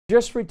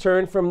Just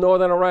returned from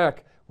northern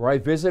Iraq, where I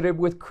visited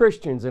with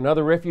Christians and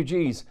other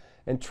refugees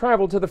and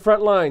traveled to the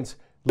front lines,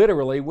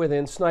 literally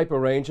within sniper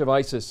range of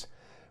ISIS.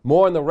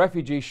 More on the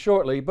refugees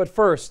shortly, but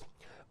first,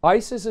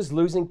 ISIS is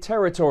losing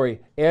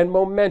territory and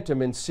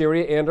momentum in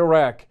Syria and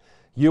Iraq.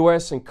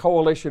 U.S. and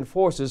coalition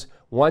forces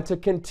want to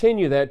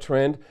continue that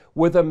trend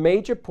with a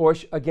major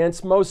push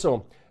against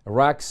Mosul,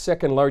 Iraq's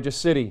second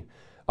largest city.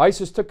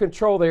 ISIS took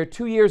control there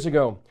 2 years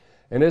ago,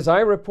 and as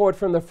I report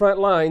from the front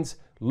lines,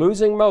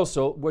 losing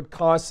Mosul would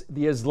cost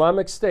the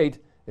Islamic State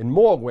in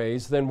more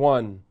ways than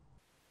one.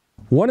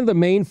 One of the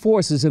main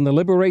forces in the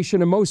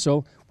liberation of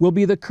Mosul will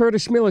be the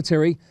Kurdish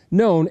military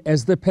known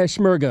as the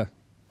Peshmerga.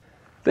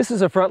 This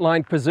is the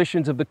frontline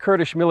positions of the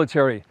Kurdish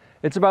military.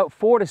 It's about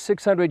 400 to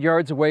 600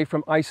 yards away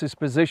from ISIS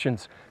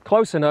positions,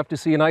 close enough to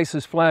see an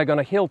ISIS flag on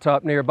a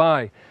hilltop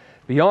nearby.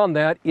 Beyond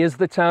that is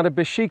the town of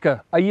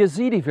Bashika, a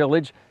Yazidi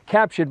village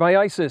captured by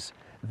ISIS.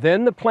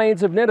 Then the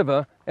plains of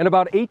Nineveh, and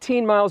about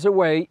 18 miles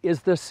away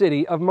is the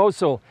city of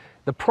Mosul,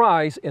 the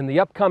prize in the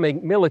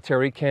upcoming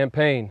military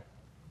campaign.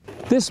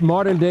 This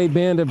modern-day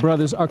band of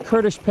brothers are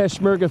Kurdish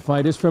Peshmerga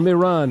fighters from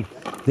Iran.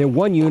 They're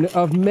one unit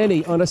of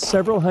many on a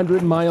several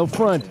hundred-mile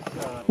front.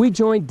 We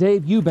joined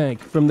Dave Eubank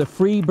from the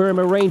Free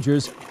Burma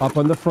Rangers up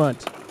on the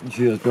front. You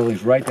see those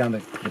buildings right down the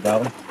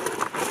valley?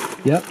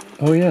 Yep.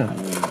 Oh, yeah.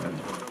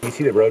 You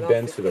see the road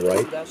bends to the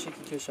right?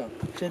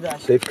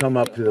 They've come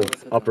up to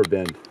the upper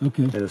bend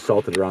and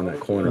assaulted around that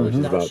corner, which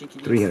is about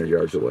 300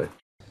 yards away.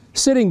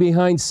 Sitting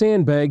behind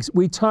sandbags,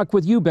 we talk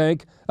with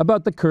Eubank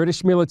about the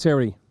Kurdish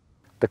military.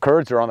 The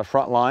Kurds are on the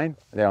front line.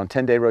 They're on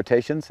 10-day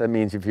rotations. That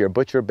means if you're a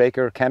butcher,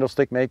 baker,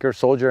 candlestick maker,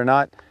 soldier or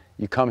not,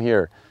 you come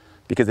here.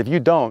 Because if you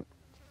don't,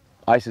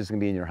 ISIS is going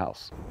to be in your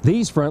house.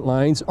 These front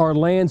lines are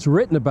lands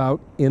written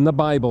about in the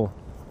Bible.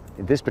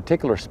 In this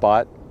particular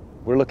spot,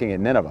 we're looking at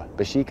Nineveh,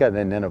 Bashika,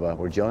 then Nineveh,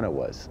 where Jonah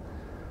was.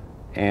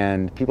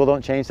 And people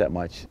don't change that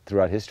much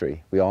throughout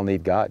history. We all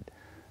need God.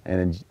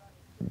 And in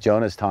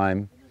Jonah's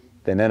time,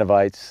 the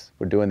Ninevites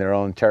were doing their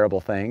own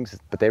terrible things,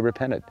 but they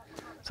repented.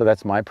 So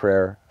that's my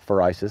prayer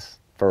for ISIS,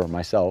 for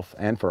myself,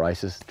 and for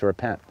ISIS to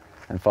repent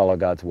and follow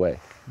God's way.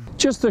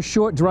 Just a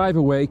short drive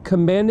away,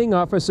 Commanding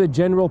Officer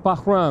General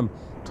Bahram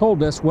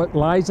told us what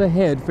lies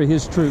ahead for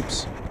his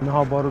troops.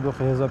 Our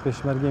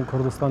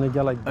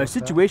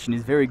situation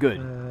is very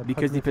good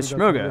because the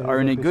Peshmerga are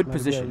in a good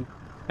position,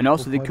 and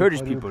also the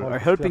Kurdish people are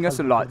helping us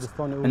a lot,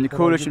 and the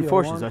coalition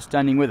forces are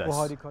standing with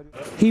us.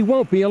 He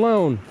won't be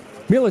alone.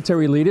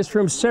 Military leaders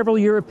from several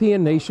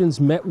European nations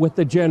met with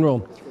the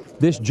general.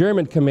 This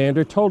German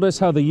commander told us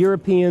how the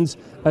Europeans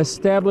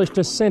established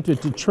a center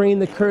to train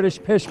the Kurdish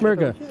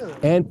Peshmerga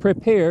and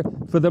prepare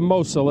for the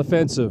Mosul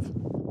offensive.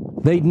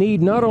 They'd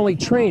need not only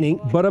training,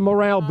 but a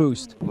morale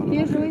boost.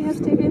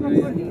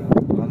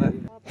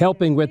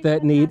 Helping with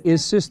that need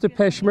is Sister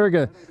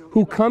Peshmerga,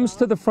 who comes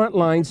to the front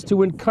lines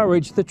to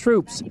encourage the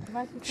troops.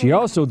 She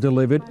also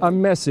delivered a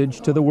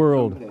message to the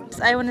world.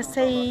 I want to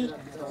say,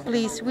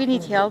 please, we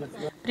need help.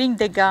 Bring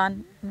the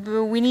gun.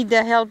 We need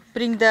the help.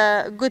 Bring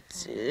the good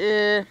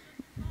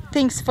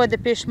things for the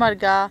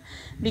Peshmerga,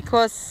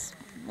 because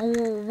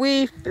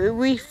we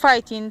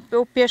fighting,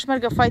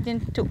 Peshmerga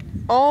fighting to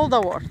all the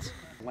world.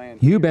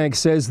 Eubank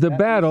says the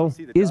battle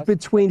is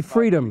between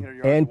freedom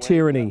and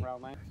tyranny.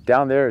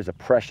 Down there is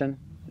oppression,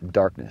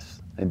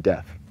 darkness, and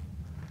death.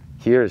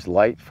 Here is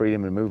light,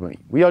 freedom, and movement.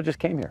 We all just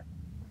came here.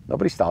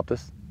 Nobody stopped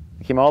us.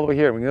 We came all the way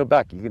here. We can go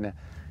back. You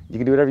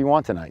can do whatever you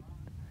want tonight.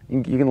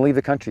 You can leave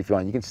the country if you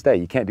want. You can stay.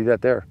 You can't do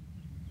that there.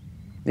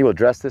 You will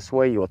dress this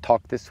way. You will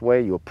talk this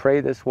way. You will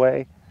pray this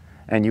way.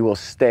 And you will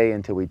stay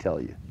until we tell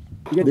you.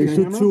 They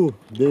shoot too.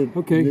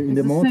 In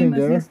the mountain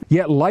there.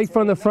 Yet life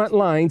on the front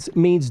lines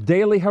means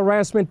daily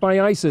harassment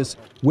by ISIS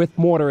with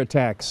mortar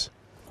attacks.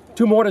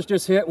 2 mortars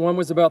just hit. One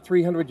was about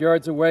 300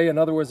 yards away.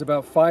 Another was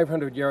about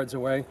 500 yards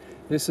away.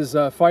 This is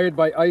fired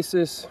by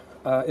ISIS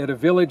at a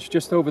village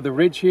just over the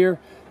ridge here.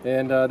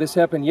 And this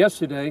happened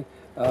yesterday.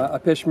 A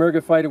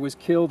Peshmerga fighter was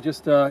killed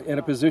just in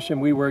a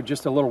position we were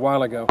just a little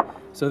while ago.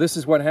 So this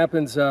is what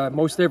happens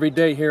most every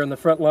day here on the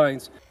front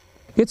lines.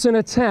 It's an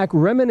attack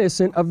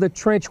reminiscent of the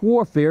trench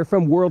warfare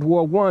from World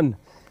War I.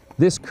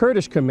 This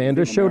Kurdish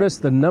commander showed us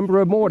the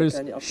number of mortars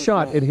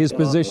shot at his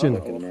position.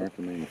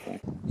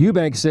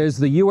 Eubank says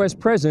the U.S.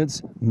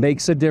 presence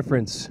makes a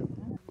difference.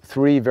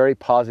 3 very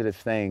positive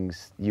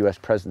things the U.S.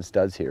 presence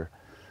does here.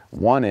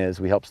 One is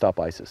we help stop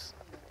ISIS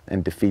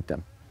and defeat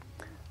them.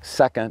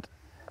 Second,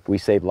 we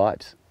save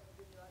lives.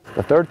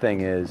 The third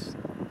thing is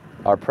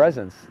our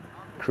presence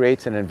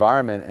creates an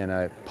environment and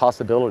a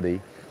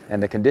possibility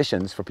and the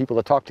conditions for people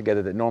to talk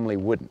together that normally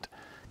wouldn't.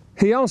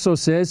 He also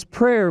says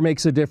prayer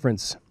makes a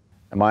difference.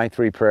 And my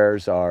 3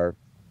 prayers are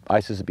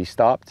ISIS would be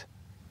stopped,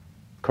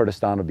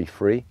 Kurdistan would be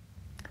free,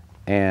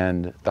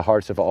 and the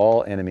hearts of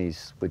all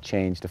enemies would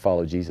change to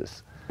follow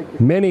Jesus.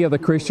 Many of the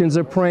Christians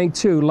are praying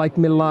too, like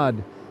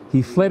Milad.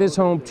 He fled his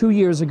home 2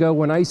 years ago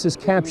when ISIS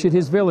captured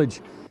his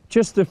village,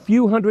 just a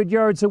few hundred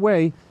yards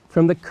away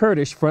from the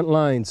Kurdish front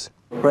lines.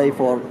 Pray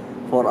for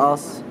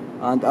us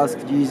and ask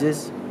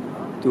Jesus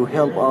to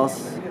help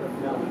us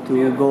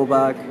to go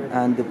back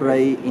and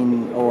pray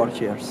in our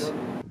chairs.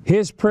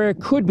 His prayer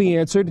could be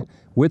answered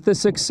with the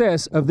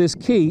success of this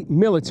key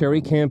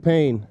military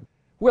campaign.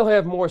 We'll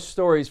have more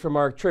stories from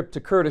our trip to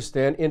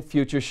Kurdistan in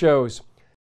future shows.